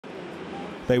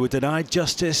They were denied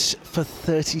justice for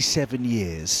 37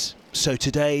 years. So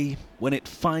today, when it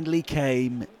finally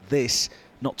came, this,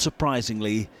 not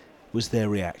surprisingly, was their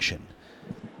reaction.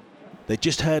 They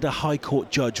just heard a High Court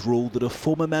judge rule that a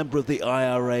former member of the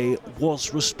IRA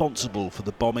was responsible for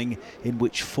the bombing in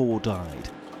which 4 died,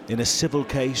 in a civil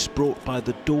case brought by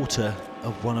the daughter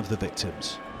of one of the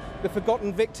victims. The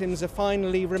forgotten victims are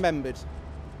finally remembered.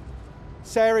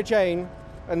 Sarah Jane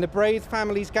and the brave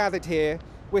families gathered here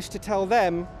wish to tell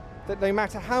them that no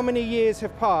matter how many years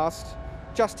have passed,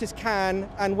 justice can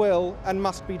and will and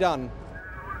must be done.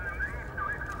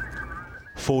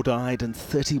 4 died and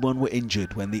 31 were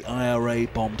injured when the IRA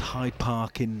bombed Hyde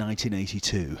Park in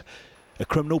 1982. A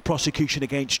criminal prosecution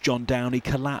against John Downey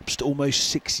collapsed almost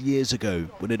 6 years ago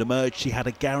when it emerged he had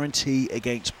a guarantee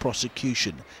against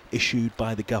prosecution issued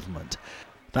by the government.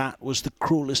 That was the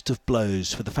cruelest of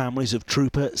blows for the families of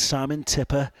Trooper Simon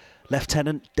Tipper,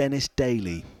 Lieutenant Dennis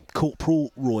Daly,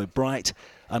 Corporal Roy Bright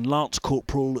and Lance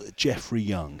Corporal Jeffrey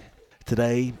Young.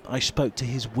 Today I spoke to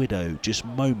his widow just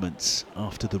moments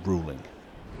after the ruling.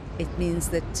 It means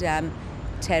that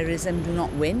terrorism do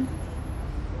not win,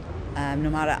 no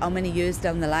matter how many years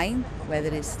down the line, whether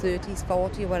it's 30s,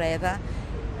 40, whatever.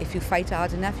 If you fight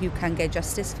hard enough, you can get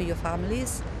justice for your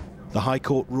families. The High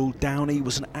Court ruled Downey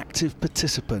was an active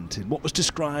participant in what was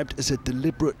described as a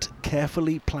deliberate,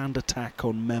 carefully planned attack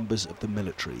on members of the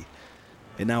military.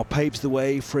 It now paves the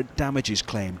way for a damages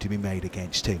claim to be made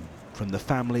against him from the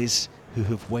families who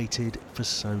have waited for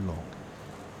so long.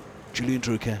 Julian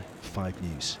Drucker, 5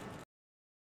 News.